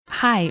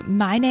Hi,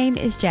 my name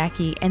is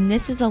Jackie, and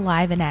this is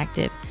Alive and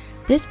Active.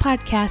 This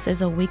podcast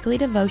is a weekly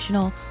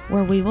devotional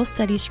where we will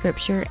study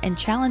scripture and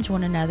challenge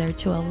one another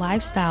to a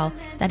lifestyle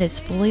that is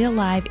fully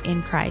alive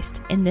in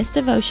Christ. In this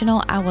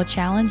devotional, I will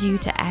challenge you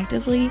to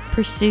actively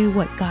pursue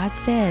what God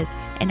says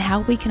and how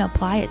we can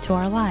apply it to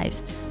our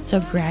lives. So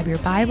grab your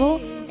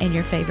Bible and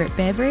your favorite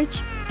beverage,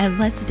 and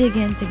let's dig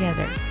in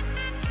together.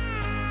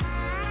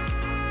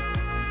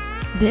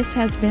 This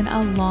has been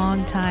a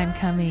long time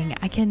coming.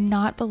 I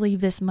cannot believe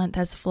this month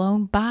has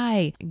flown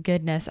by.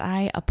 Goodness,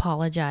 I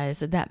apologize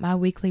that my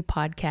weekly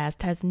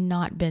podcast has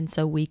not been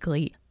so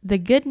weekly. The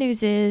good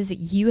news is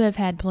you have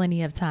had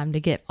plenty of time to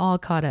get all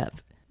caught up.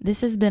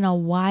 This has been a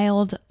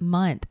wild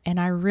month,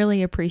 and I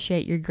really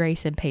appreciate your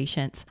grace and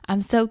patience.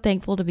 I'm so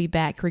thankful to be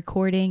back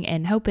recording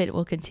and hope it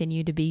will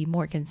continue to be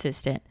more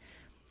consistent.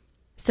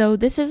 So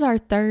this is our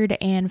third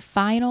and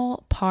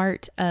final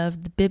part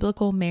of the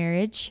biblical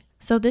marriage.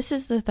 This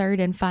is the third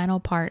and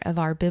final part of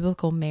our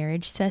biblical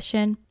marriage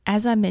session.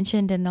 As I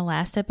mentioned in the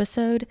last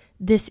episode,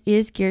 this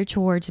is geared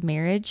towards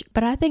marriage,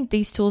 but I think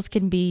these tools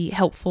can be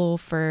helpful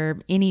for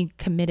any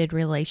committed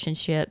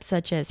relationship,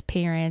 such as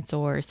parents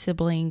or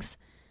siblings.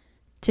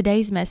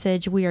 Today's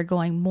message, we are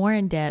going more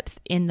in depth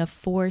in the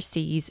 4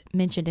 C's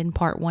mentioned in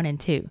part 1 and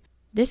 2.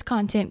 This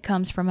content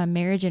comes from a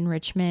marriage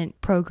enrichment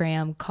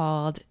program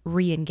called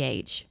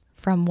Re-Engage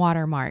from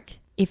Watermark.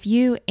 If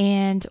you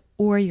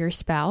or your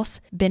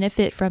spouse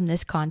benefit from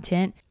this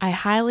content, I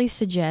highly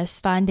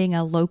suggest finding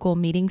a local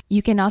meeting.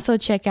 You can also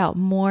check out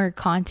more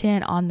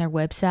content on their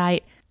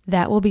website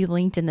that will be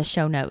linked in the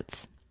show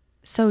notes.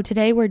 So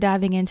today we're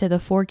diving into the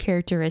 4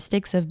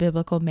 characteristics of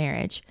biblical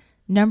marriage.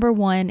 Number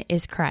 1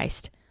 is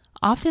Christ.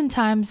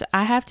 Oftentimes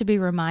I have to be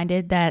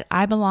reminded that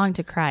I belong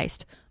to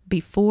Christ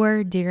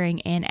before,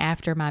 during, and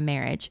after my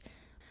marriage.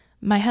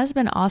 My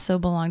husband also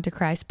belonged to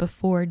Christ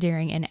before,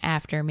 during, and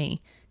after me.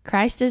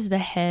 Christ is the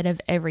head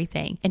of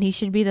everything, and he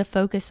should be the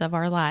focus of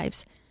our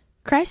lives.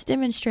 Christ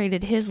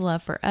demonstrated his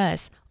love for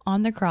us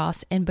on the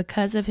cross, and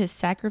because of his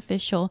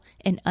sacrificial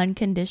and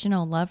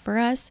unconditional love for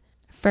us,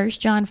 1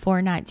 John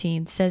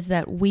 4:19 says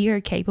that we are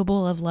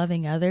capable of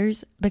loving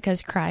others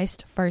because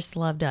Christ first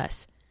loved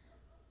us.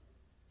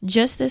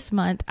 Just this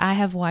month, I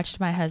have watched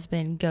my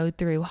husband go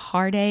through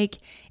heartache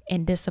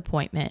and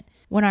disappointment.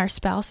 When our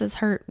spouses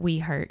hurt, we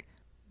hurt,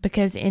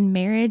 because in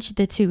marriage,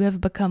 the two have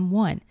become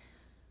one.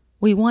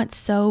 We want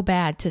so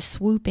bad to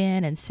swoop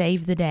in and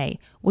save the day.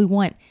 We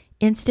want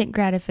instant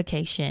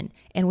gratification,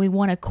 and we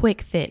want a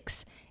quick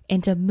fix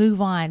and to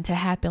move on to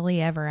happily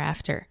ever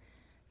after.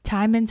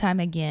 Time and time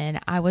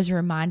again, I was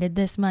reminded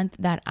this month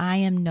that I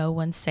am no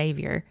one's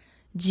savior.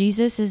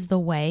 Jesus is the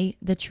way,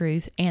 the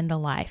truth, and the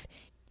life.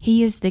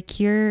 He is the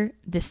cure,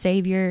 the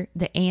savior,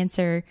 the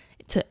answer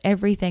to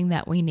everything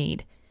that we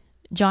need.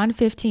 John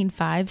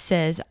 15:5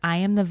 says, I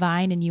am the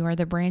vine and you are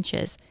the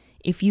branches.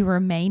 If you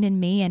remain in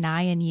me and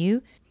I in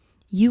you,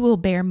 you will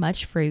bear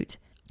much fruit.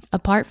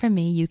 Apart from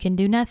me, you can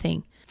do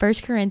nothing.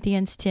 1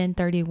 Corinthians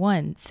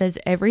 10:31 says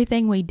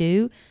everything we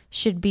do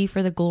should be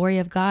for the glory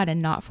of God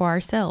and not for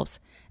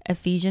ourselves.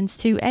 Ephesians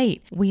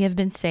 2:8, we have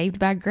been saved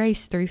by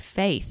grace through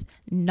faith,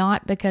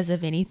 not because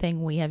of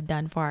anything we have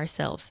done for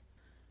ourselves.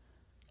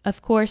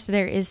 Of course,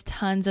 there is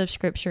tons of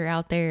scripture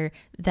out there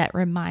that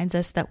reminds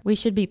us that we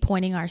should be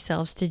pointing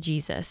ourselves to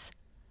Jesus.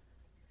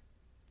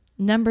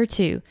 Number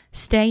 2,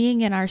 staying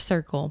in our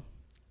circle.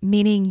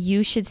 Meaning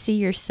you should see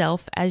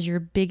yourself as your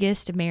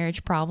biggest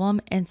marriage problem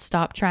and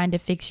stop trying to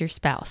fix your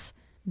spouse.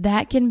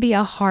 That can be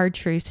a hard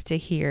truth to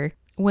hear.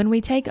 When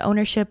we take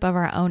ownership of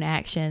our own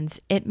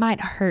actions, it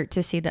might hurt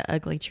to see the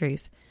ugly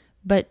truth.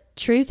 But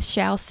truth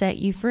shall set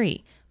you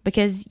free,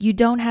 because you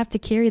don't have to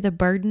carry the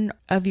burden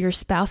of your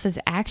spouse's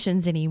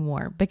actions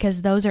anymore,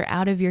 because those are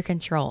out of your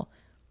control.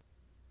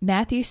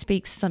 Matthew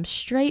speaks some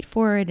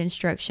straightforward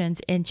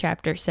instructions in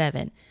chapter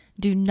 7.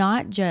 Do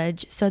not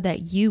judge so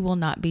that you will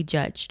not be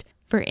judged.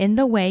 For in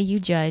the way you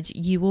judge,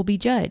 you will be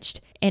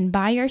judged, and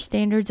by your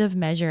standards of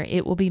measure,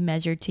 it will be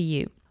measured to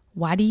you.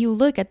 Why do you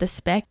look at the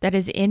speck that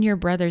is in your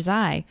brother's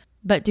eye,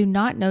 but do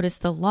not notice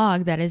the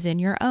log that is in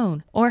your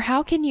own? Or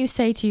how can you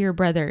say to your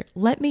brother,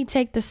 let me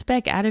take the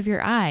speck out of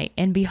your eye,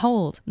 and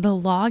behold, the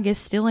log is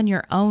still in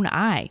your own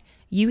eye?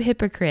 You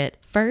hypocrite,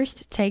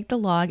 first take the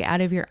log out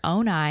of your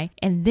own eye,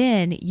 and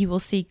then you will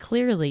see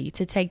clearly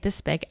to take the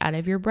speck out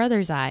of your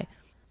brother's eye.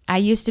 I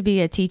used to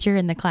be a teacher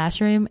in the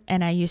classroom,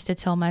 and I used to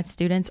tell my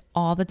students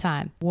all the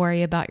time,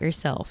 worry about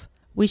yourself.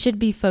 We should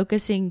be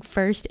focusing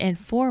first and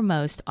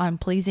foremost on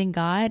pleasing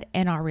God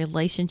and our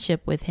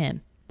relationship with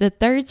Him. The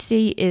 3rd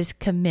C is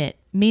commit,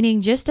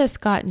 meaning just as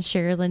Scott and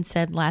Sherilyn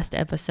said last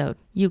episode,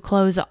 you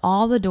close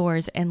all the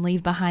doors and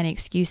leave behind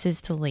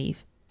excuses to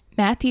leave.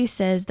 Matthew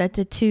says that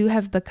the two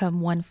have become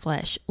one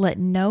flesh. Let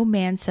no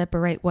man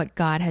separate what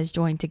God has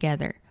joined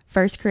together.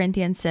 1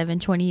 Corinthians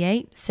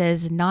 7:28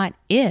 says not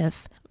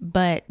if,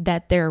 but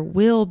that there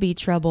will be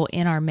trouble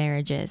in our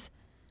marriages.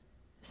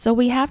 So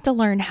we have to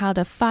learn how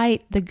to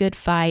fight the good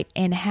fight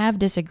and have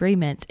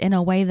disagreements in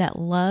a way that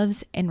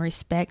loves and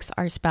respects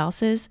our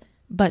spouses,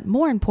 but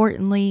more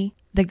importantly,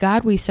 the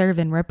God we serve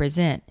and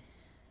represent.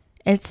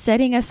 It's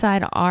setting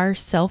aside our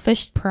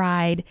selfish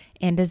pride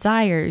and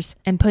desires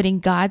and putting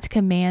God's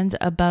commands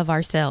above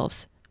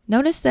ourselves.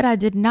 Notice that I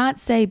did not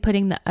say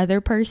putting the other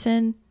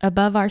person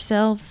above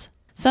ourselves.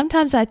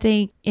 Sometimes I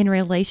think in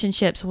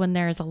relationships when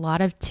there's a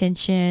lot of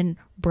tension,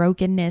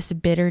 brokenness,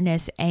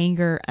 bitterness,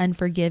 anger,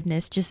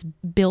 unforgiveness just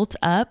built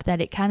up,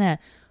 that it kind of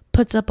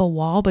puts up a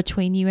wall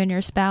between you and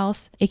your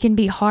spouse. It can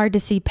be hard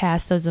to see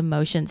past those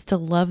emotions, to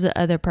love the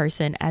other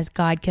person as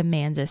God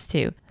commands us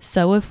to.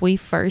 So if we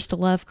first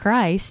love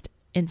Christ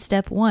in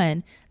step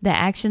 1, the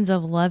actions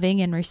of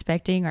loving and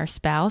respecting our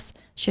spouse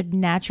should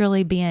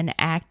naturally be an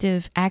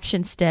active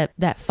action step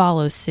that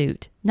follows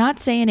suit. Not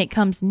saying it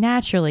comes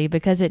naturally,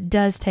 because it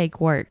does take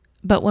work.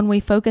 But when we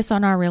focus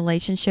on our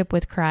relationship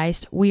with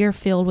Christ, we are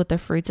filled with the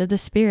fruits of the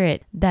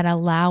Spirit that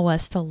allow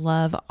us to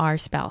love our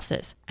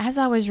spouses. As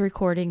I was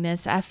recording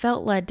this, I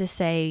felt led to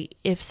say,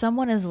 if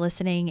someone is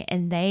listening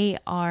and they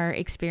are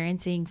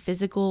experiencing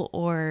physical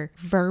or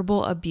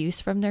verbal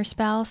abuse from their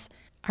spouse,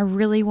 I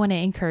really want to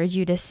encourage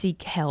you to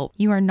seek help.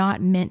 You are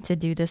not meant to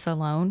do this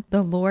alone.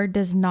 The Lord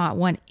does not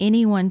want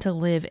anyone to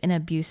live in an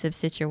abusive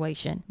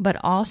situation, but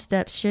all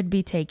steps should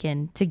be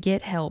taken to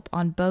get help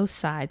on both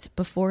sides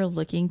before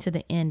looking to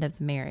the end of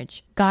the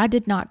marriage. God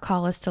did not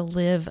call us to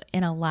live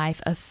in a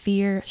life of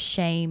fear,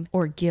 shame,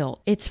 or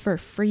guilt. It's for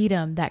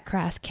freedom that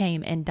Christ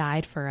came and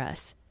died for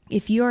us.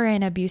 If you are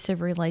in an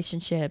abusive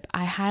relationship,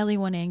 I highly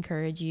want to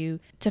encourage you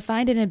to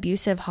find an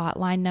abusive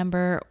hotline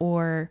number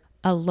or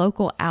a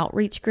local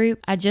outreach group.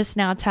 I just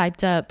now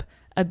typed up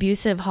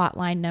abusive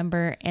hotline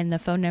number and the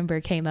phone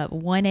number came up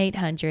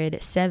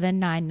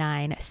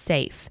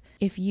 1-800-799-SAFE.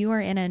 If you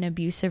are in an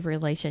abusive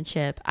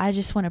relationship, I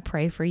just want to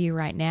pray for you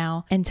right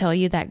now and tell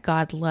you that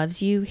God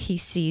loves you. He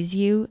sees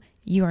you.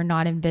 You are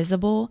not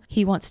invisible.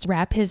 He wants to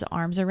wrap his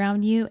arms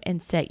around you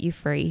and set you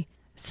free.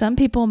 Some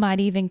people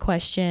might even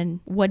question,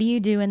 what do you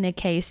do in the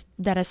case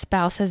that a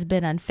spouse has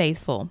been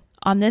unfaithful?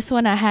 On this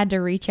one, I had to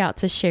reach out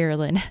to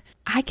Sherilyn.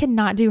 I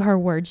cannot do her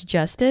words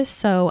justice,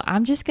 so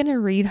I'm just going to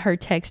read her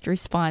text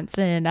response,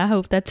 and I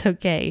hope that's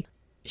okay.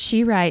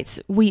 She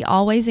writes, "We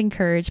always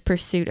encourage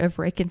pursuit of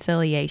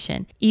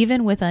reconciliation,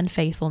 even with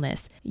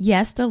unfaithfulness.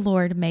 Yes, the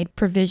Lord made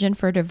provision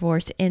for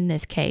divorce in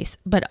this case,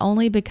 but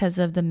only because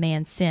of the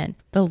man's sin.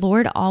 The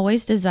Lord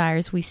always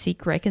desires we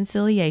seek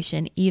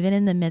reconciliation, even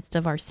in the midst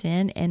of our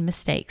sin and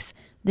mistakes.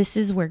 This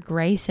is where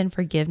grace and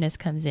forgiveness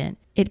comes in.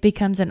 It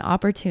becomes an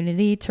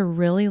opportunity to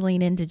really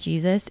lean into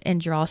Jesus and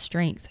draw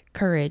strength,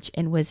 courage,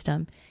 and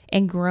wisdom,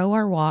 and grow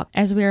our walk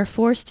as we are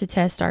forced to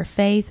test our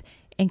faith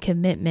and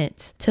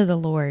commitments to the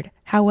Lord.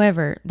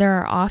 However, there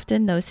are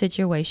often those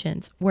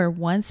situations where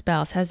one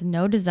spouse has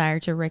no desire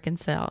to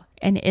reconcile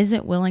and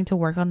isn't willing to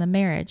work on the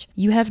marriage.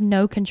 You have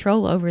no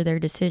control over their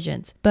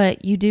decisions,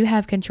 but you do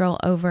have control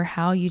over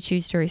how you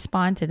choose to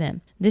respond to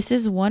them. This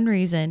is one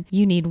reason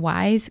you need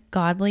wise,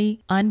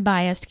 godly,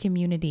 unbiased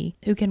community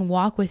who can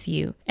walk with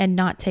you and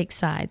not take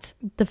sides.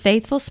 The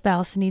faithful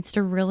spouse needs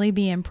to really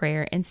be in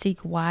prayer and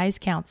seek wise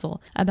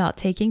counsel about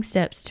taking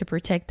steps to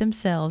protect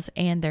themselves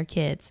and their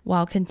kids,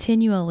 while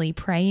continually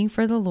praying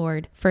for the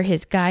Lord for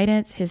his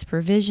guidance, his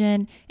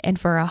provision, and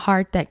for a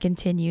heart that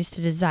continues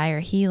to desire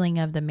healing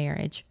of the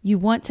marriage. You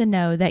want to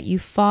know that you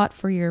fought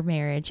for your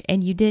marriage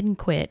and you didn't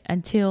quit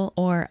until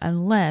or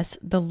unless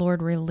the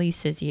Lord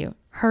releases you."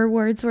 Her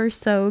words were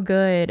so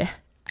good.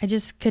 I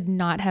just could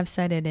not have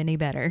said it any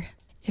better.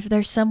 If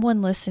there's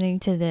someone listening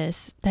to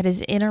this that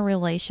is in a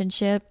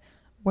relationship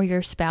where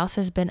your spouse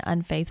has been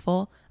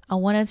unfaithful, I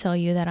want to tell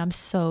you that I'm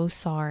so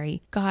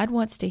sorry. God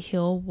wants to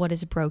heal what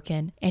is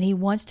broken, and he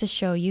wants to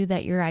show you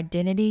that your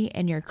identity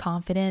and your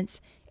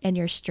confidence and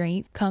your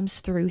strength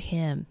comes through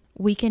him.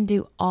 We can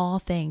do all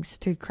things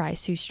through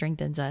Christ who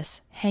strengthens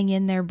us. Hang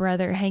in there,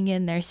 brother. Hang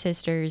in there,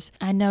 sisters.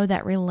 I know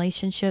that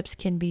relationships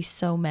can be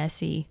so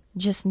messy.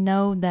 Just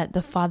know that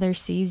the Father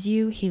sees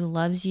you. He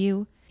loves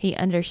you. He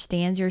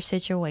understands your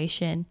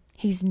situation.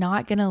 He's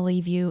not going to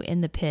leave you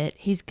in the pit.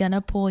 He's going to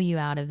pull you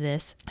out of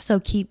this. So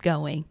keep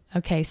going.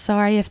 Okay,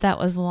 sorry if that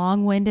was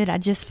long-winded. I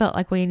just felt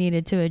like we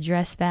needed to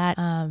address that.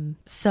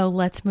 So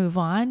let's move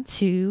on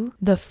to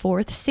the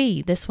fourth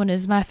C. This one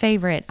is my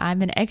favorite.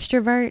 I'm an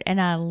extrovert and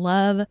I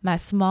love my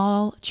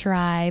small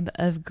tribe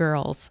of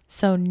girls.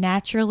 So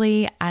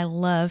naturally, I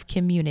love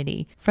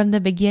community. From the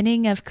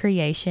beginning of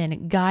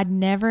creation, God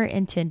never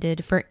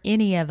intended for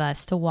any of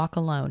us to walk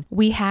alone.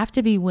 We have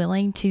to be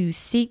willing to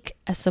seek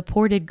a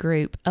supported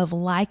group of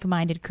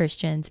like-minded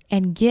Christians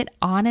and get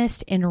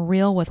honest and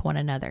real with one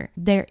another.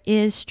 There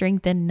is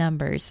strength in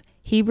numbers.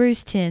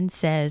 Hebrews 10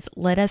 says,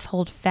 "Let us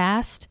hold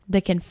fast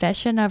the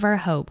confession of our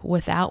hope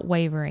without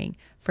wavering,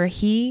 for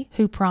he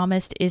who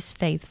promised is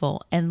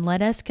faithful, and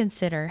let us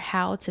consider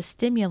how to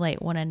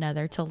stimulate one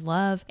another to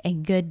love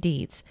and good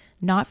deeds,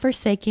 not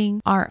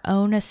forsaking our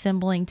own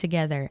assembling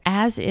together,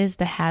 as is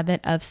the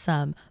habit of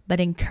some, but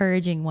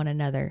encouraging one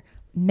another."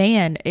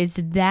 Man, is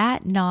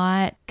that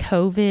not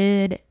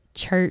COVID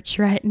church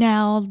right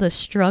now. The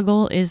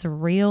struggle is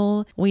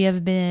real. We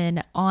have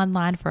been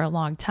online for a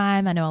long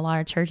time. I know a lot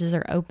of churches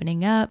are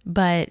opening up,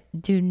 but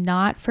do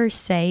not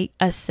forsake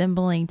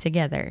assembling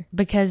together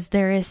because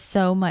there is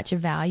so much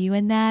value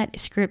in that.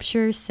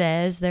 Scripture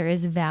says there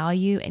is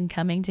value in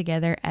coming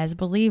together as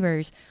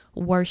believers,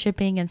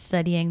 worshiping and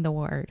studying the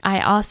word. I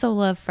also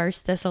love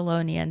 1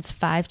 Thessalonians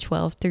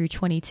 5:12 through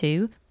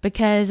 22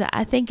 because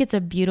I think it's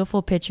a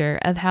beautiful picture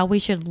of how we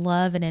should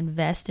love and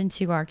invest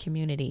into our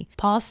community.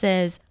 Paul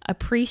says,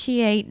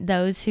 appreciate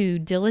those who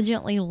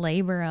diligently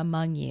labor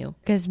among you.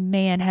 Because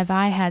man, have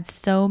I had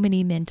so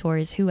many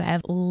mentors who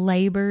have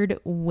labored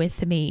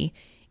with me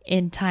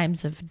in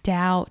times of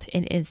doubt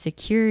and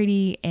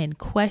insecurity and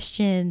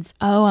questions.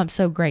 Oh, I'm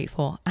so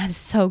grateful. I'm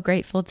so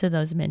grateful to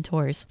those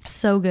mentors.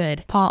 So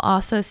good. Paul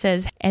also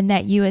says, and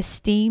that you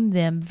esteem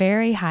them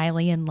very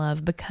highly in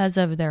love because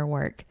of their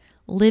work.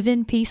 Live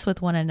in peace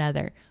with one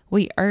another.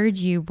 We urge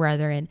you,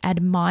 brethren,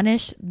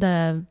 admonish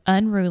the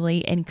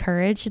unruly,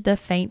 encourage the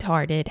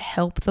faint-hearted,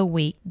 help the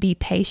weak, be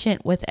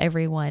patient with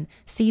everyone.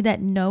 See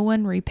that no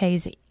one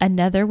repays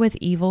another with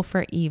evil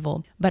for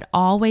evil, but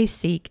always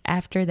seek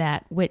after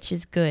that which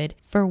is good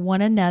for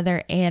one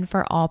another and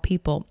for all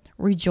people.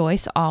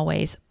 Rejoice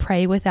always,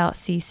 pray without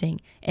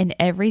ceasing, in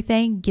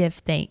everything give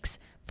thanks.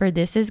 For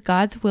this is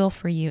God's will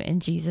for you in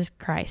Jesus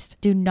Christ.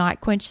 Do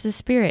not quench the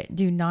spirit.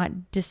 Do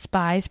not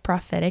despise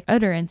prophetic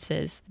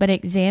utterances, but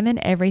examine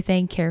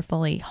everything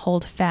carefully.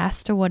 Hold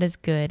fast to what is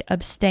good.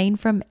 Abstain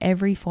from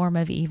every form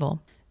of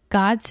evil.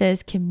 God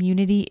says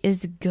community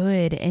is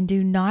good, and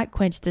do not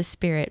quench the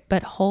spirit,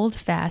 but hold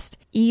fast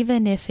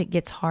even if it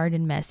gets hard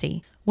and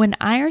messy. When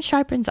iron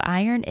sharpens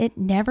iron, it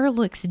never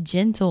looks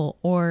gentle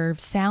or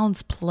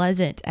sounds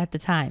pleasant at the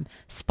time.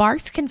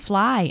 Sparks can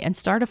fly and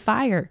start a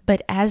fire,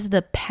 but as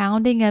the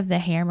pounding of the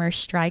hammer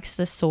strikes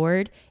the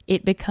sword,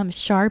 it becomes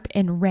sharp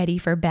and ready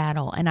for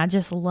battle. And I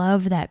just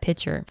love that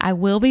picture. I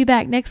will be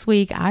back next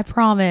week. I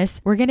promise.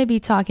 We're going to be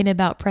talking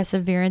about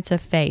perseverance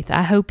of faith.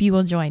 I hope you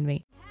will join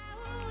me.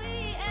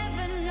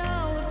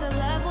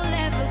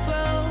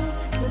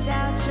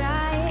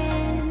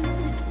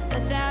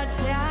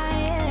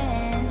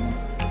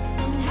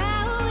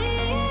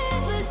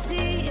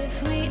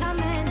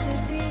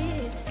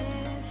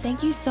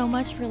 Thank you so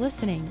much for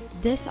listening.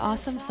 This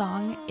awesome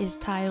song is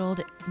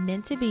titled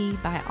Meant to Be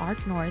by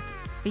Ark North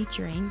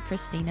featuring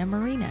Christina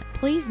Marina.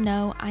 Please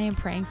know I am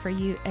praying for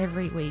you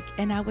every week,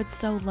 and I would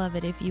so love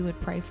it if you would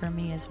pray for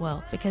me as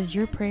well, because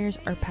your prayers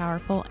are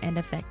powerful and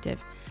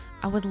effective.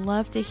 I would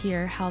love to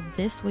hear how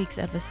this week's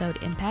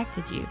episode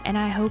impacted you, and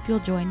I hope you'll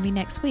join me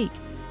next week.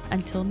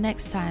 Until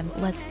next time,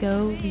 let's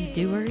go be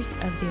doers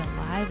of the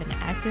alive and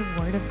active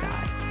Word of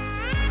God.